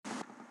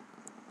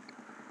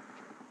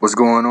What's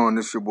going on?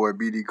 This is your boy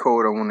BD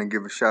Code. I want to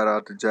give a shout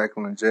out to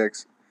Jacqueline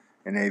Jax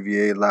and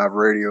AVA Live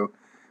Radio.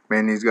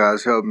 Man, these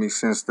guys helped me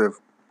since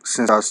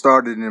I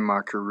started in my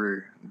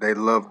career. They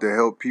love to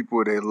help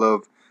people. They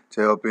love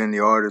to help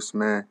indie artists,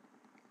 man.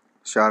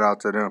 Shout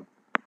out to them.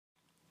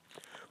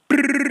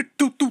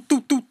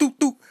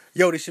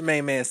 Yo, this your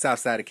main man,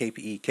 Southside of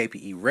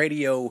KPE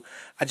Radio.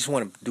 I just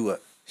want to do a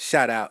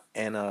shout out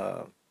and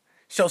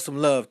show some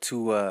love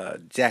to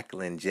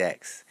Jacqueline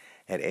Jax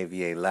at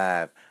AVA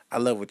Live. I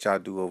love what y'all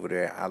do over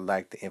there. I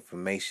like the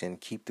information,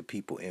 keep the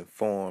people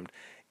informed.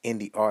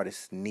 Indie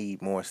artists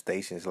need more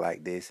stations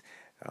like this.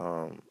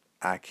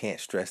 I can't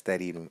stress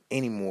that even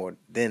any more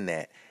than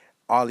that.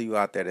 All of you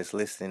out there that's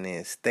listening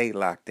in, stay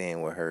locked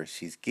in with her.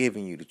 She's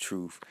giving you the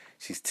truth.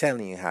 She's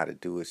telling you how to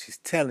do it. She's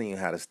telling you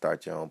how to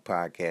start your own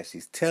podcast.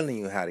 She's telling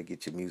you how to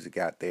get your music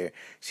out there.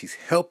 She's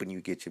helping you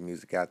get your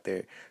music out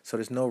there. So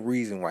there's no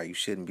reason why you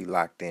shouldn't be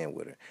locked in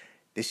with her.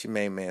 This your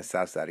main man,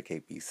 Southside of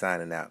KP,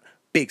 signing out.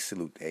 Big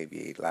salute to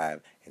AVA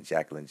Live and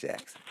Jacqueline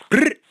Jax.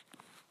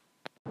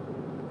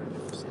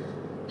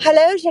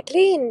 Hello,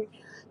 Jacqueline.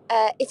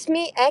 It's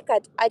me,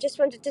 Ekat. I just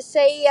wanted to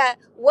say,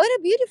 what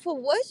a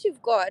beautiful voice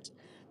you've got.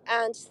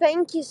 And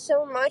thank you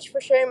so much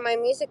for sharing my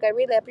music. I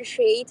really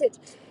appreciate it.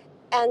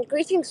 And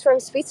greetings from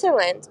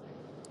Switzerland.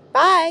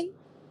 Bye.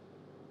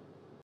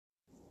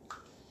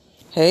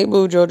 Hey,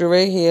 Boo, Jojo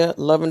Ray here.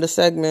 Loving the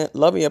segment.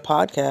 Loving your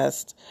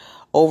podcast.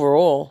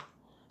 Overall,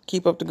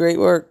 keep up the great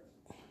work.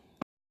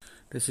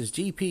 This is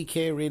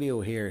GPK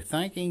Radio here,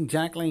 thanking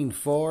Jacqueline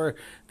for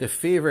the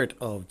favourite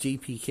of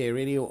GPK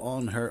Radio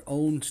on her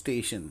own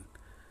station.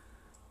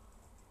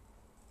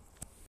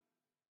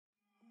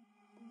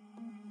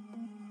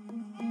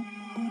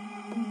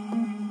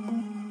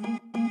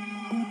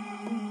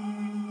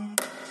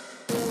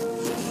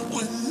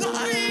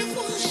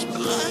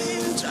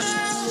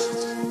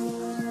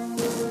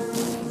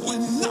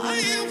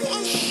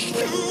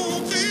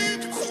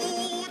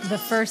 The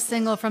first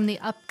single from the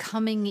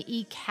upcoming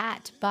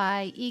ECAT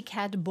by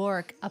ECAT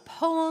Bork, a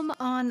poem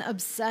on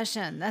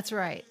obsession. That's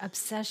right,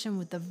 obsession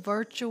with the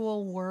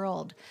virtual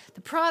world,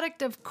 the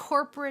product of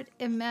corporate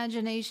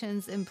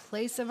imaginations in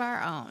place of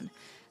our own.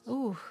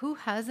 Ooh, who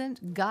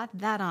hasn't got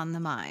that on the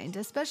mind?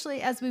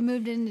 Especially as we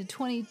moved into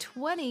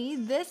 2020,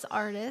 this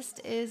artist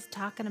is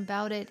talking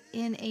about it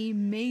in a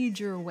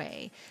major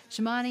way.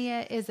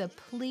 Shamania is a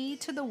plea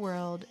to the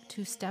world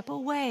to step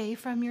away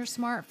from your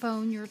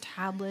smartphone, your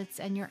tablets,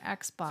 and your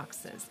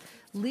Xboxes.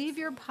 Leave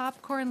your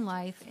popcorn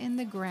life in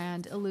the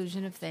grand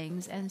illusion of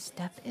things and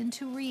step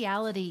into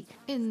reality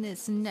in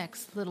this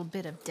next little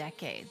bit of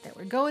decade that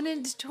we're going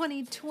into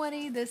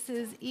 2020. This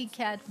is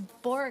ECAT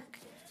Bork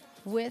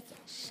with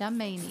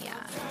Shamania.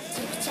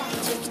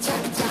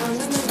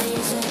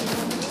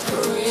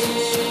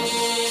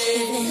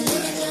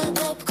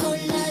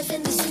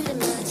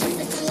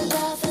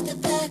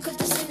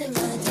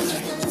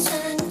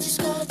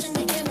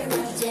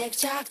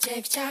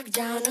 Tick tock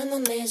down on the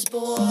maze,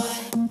 boy.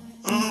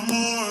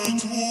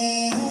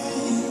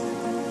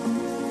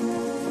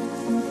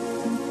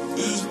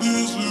 Is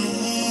this you?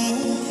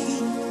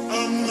 I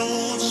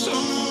know it's so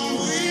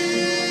easy.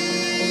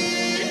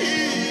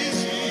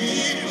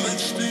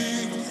 Let's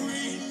take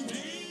green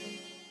tea.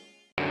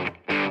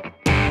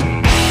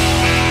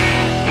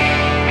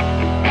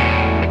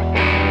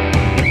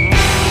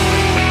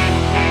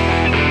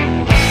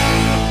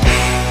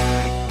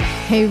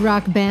 Hey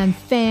rock band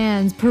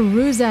fans,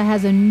 Perusa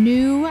has a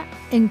new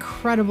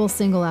incredible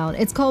single out.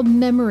 It's called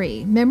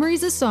Memory. Memory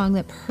is a song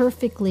that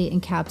perfectly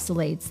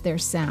encapsulates their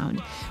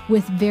sound.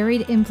 With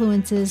varied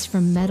influences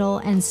from metal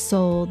and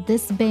soul,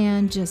 this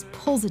band just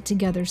pulls it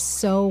together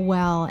so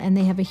well, and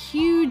they have a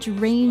huge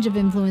range of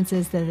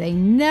influences that they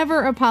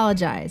never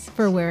apologize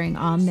for wearing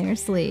on their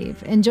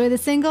sleeve. Enjoy the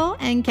single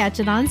and catch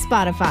it on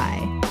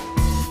Spotify.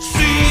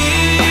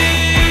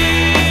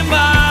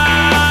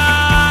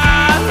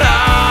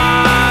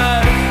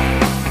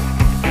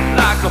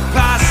 A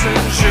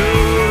passenger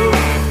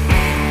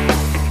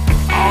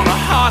on a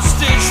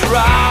hostage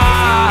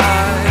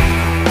ride.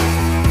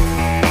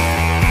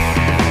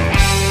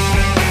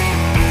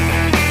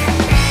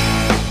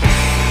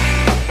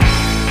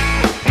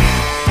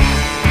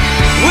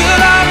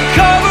 Will I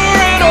recover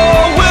it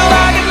or will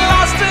I get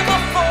lost in the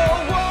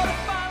forward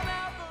if I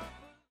never?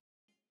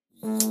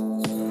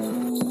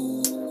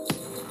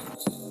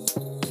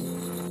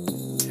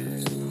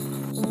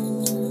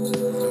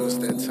 It's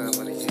that time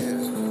of the year.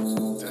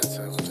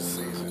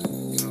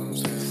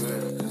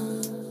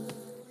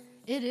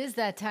 It is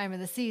that time of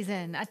the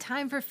season, a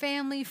time for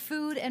family,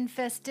 food, and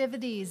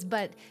festivities,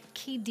 but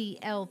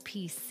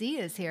KDLPC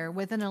is here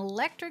with an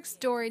electric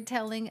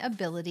storytelling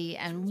ability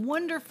and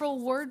wonderful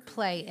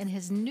wordplay in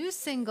his new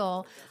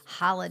single,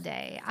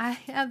 Holiday. I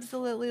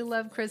absolutely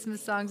love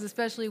Christmas songs,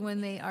 especially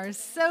when they are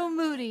so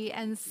moody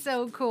and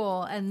so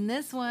cool, and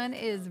this one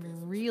is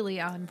really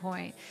on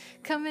point.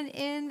 Coming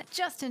in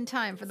just in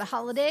time for the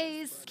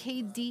holidays,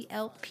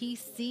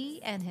 KDLPC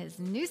and his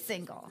new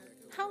single,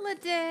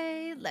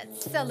 Holiday,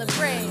 let's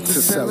celebrate.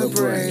 To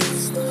celebrate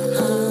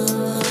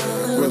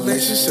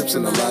relationships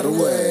in a lot of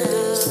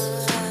ways.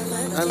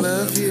 I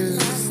love you.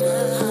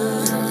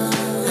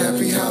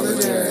 Happy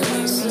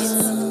holidays.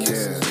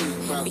 Yeah.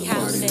 Happy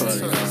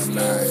holidays.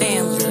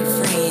 Family,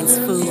 friends,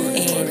 food,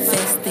 and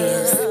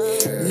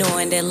festives.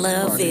 Knowing that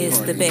love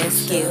is the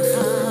best gift.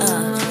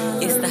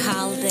 It's the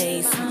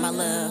holidays, my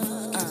love.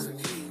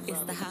 It's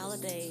the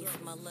holidays,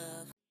 my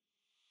love.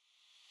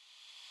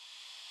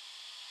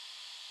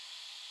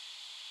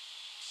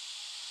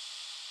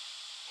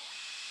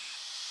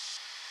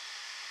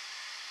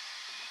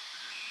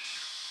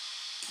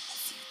 In the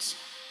future,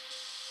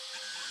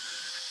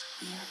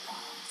 we are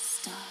all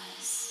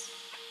stars.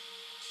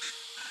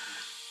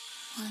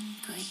 One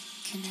great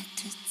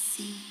connected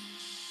sea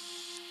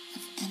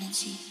of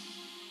energy,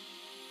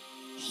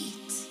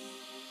 heat,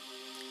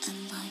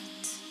 and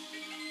light,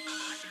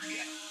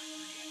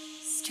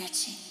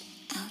 stretching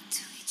out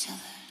to each other.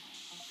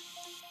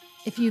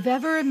 If you've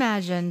ever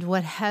imagined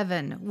what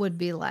heaven would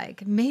be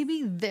like,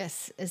 maybe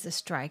this is a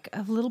strike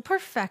of little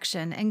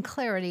perfection and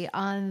clarity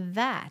on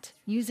that,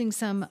 using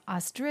some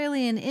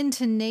Australian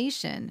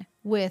intonation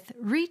with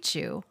Reach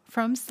You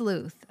from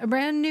Sleuth, a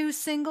brand new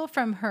single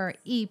from her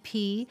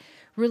EP,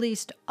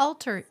 released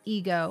Alter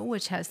Ego,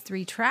 which has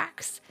 3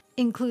 tracks,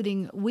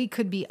 including We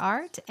Could Be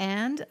Art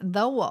and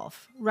The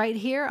Wolf, right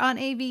here on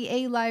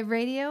AVA Live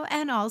Radio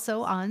and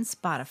also on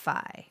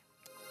Spotify.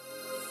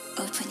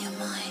 Open your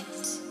mind.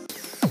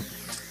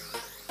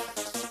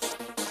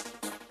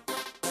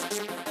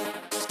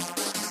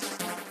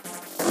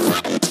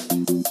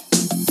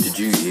 Did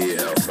you hear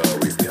how far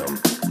we've come?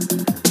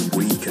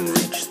 We can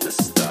reach the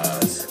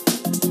stars.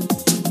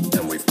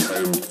 And we've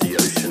combed the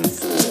ocean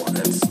floor,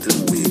 and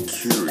still we're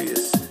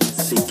curious,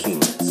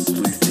 seeking,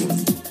 sleuthing,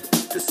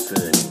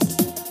 discerning.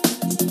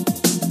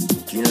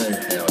 Do you know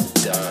how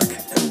dark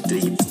and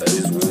deep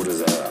those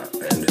waters are,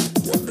 and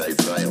what they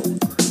veil?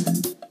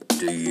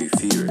 Do you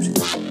fear it?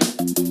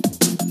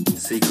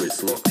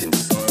 Secrets locked in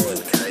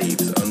silent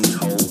caves,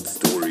 untold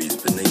stories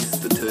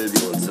beneath the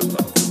turbulence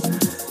above.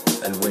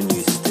 And when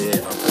you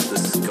stare up at the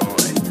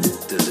sky,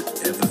 does it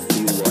ever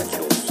feel like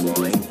you're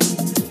flying?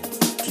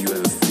 Do you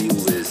ever feel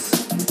there's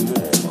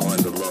more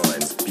behind the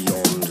lines,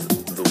 beyond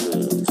the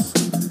walls?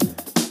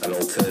 An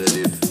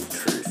alternative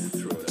truth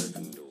through an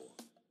open door.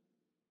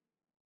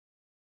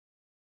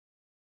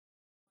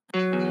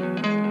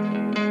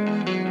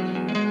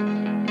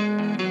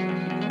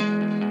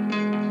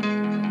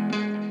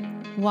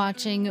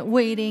 Watching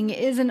Waiting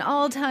is an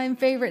all-time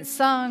favorite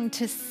song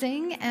to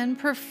sing and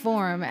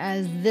perform,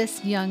 as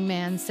this young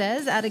man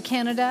says. Out of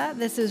Canada,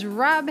 this is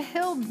Rob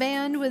Hill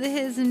Band with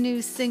his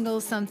new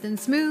single, Something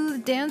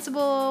Smooth,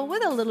 danceable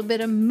with a little bit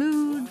of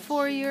mood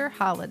for your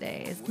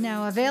holidays.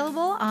 Now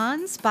available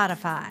on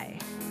Spotify.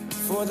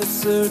 For the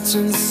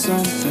certain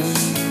something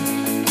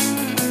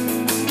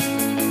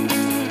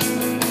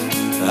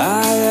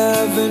I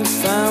haven't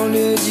found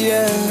it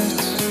yet.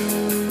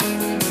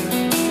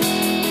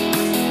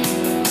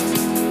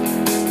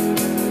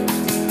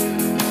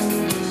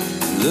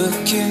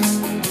 Looking,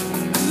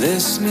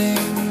 listening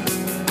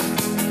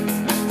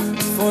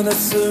for that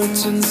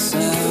certain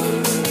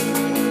sound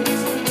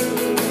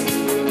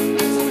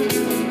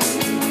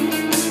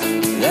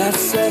that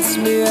sets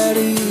me at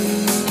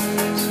ease.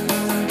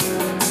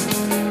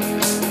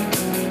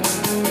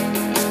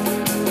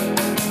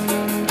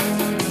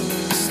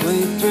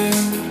 Sleeping,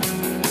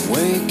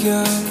 wake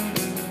up,